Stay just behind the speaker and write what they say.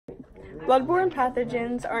Bloodborne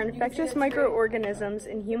pathogens are infectious microorganisms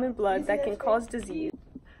in human blood that can cause disease.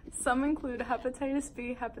 Some include hepatitis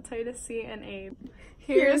B, hepatitis C, and AIDS.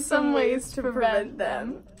 Here's some ways to prevent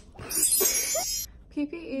them.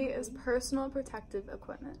 PPE is personal protective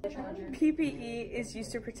equipment. PPE is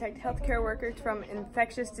used to protect healthcare workers from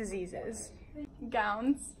infectious diseases.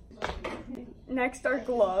 Gowns. Next are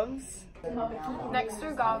gloves. Next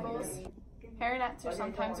are goggles. Hairnets are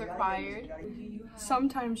sometimes required.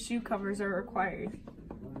 Sometimes shoe covers are required.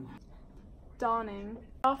 Donning.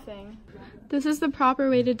 Doffing. This is the proper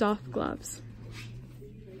way to doff gloves.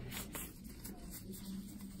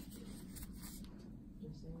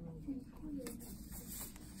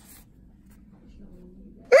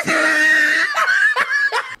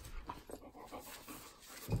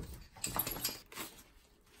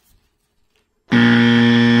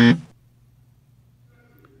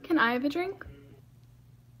 Can I have a drink?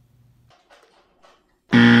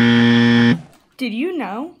 Did you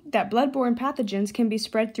know that bloodborne pathogens can be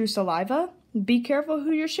spread through saliva? Be careful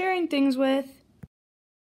who you're sharing things with.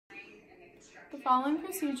 The following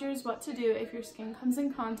procedure is what to do if your skin comes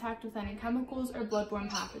in contact with any chemicals or bloodborne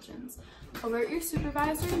pathogens. Alert your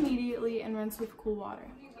supervisor immediately and rinse with cool water.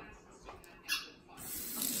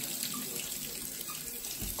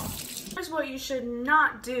 Here's what you should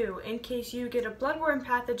not do in case you get a bloodborne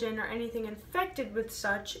pathogen or anything infected with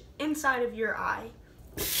such inside of your eye.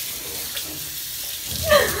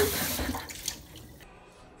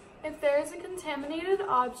 If there is a contaminated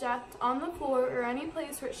object on the floor or any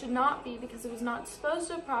place where it should not be because it was not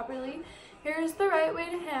disposed of properly, here is the right way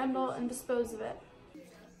to handle and dispose of it.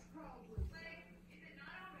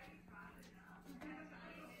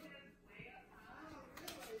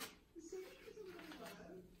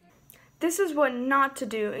 This is what not to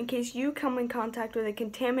do in case you come in contact with a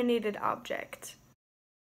contaminated object.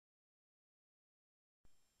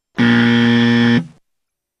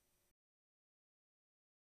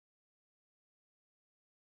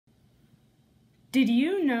 Did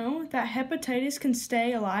you know that hepatitis can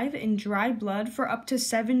stay alive in dried blood for up to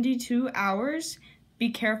 72 hours? Be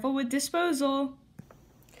careful with disposal.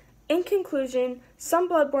 In conclusion, some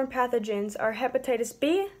bloodborne pathogens are hepatitis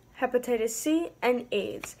B, hepatitis C, and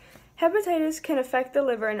AIDS. Hepatitis can affect the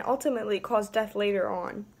liver and ultimately cause death later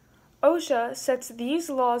on. OSHA sets these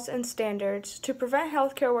laws and standards to prevent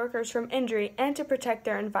healthcare workers from injury and to protect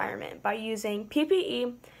their environment by using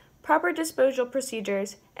PPE, proper disposal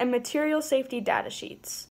procedures, and material safety data sheets.